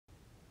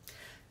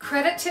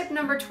Credit tip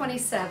number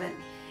 27.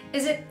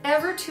 Is it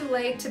ever too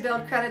late to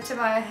build credit to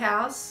buy a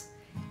house?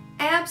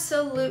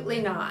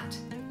 Absolutely not.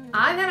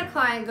 I've had a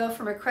client go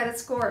from a credit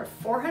score of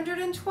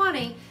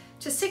 420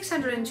 to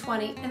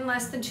 620 in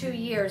less than 2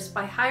 years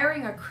by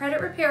hiring a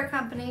credit repair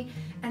company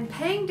and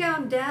paying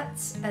down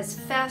debts as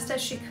fast as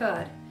she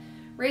could.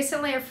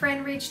 Recently, a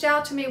friend reached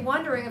out to me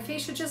wondering if he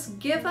should just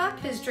give up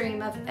his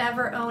dream of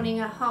ever owning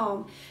a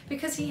home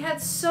because he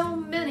had so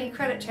many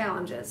credit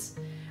challenges.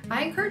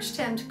 I encouraged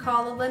him to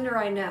call a lender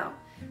I know.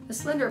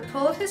 This lender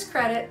pulled his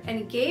credit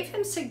and gave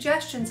him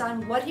suggestions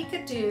on what he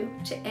could do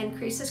to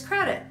increase his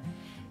credit.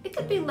 It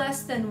could be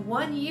less than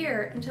 1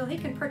 year until he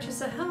can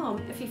purchase a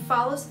home if he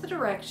follows the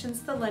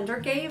directions the lender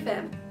gave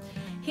him.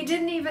 He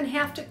didn't even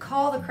have to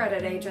call the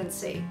credit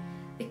agency.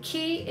 The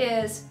key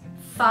is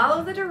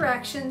follow the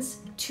directions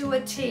to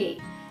a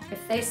T.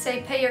 If they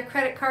say pay your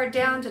credit card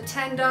down to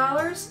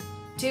 $10,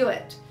 do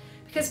it.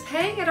 Because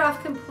paying it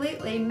off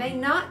completely may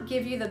not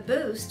give you the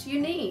boost you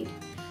need.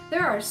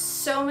 There are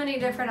so many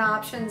different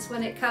options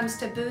when it comes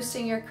to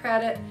boosting your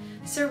credit,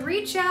 so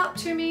reach out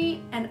to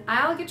me and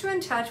I'll get you in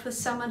touch with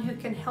someone who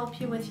can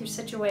help you with your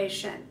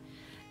situation.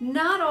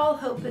 Not all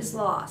hope is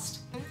lost.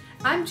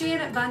 I'm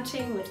Janet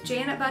Bunting with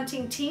Janet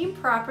Bunting Team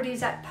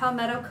Properties at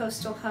Palmetto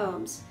Coastal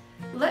Homes.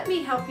 Let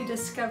me help you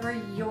discover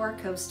your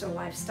coastal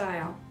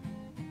lifestyle.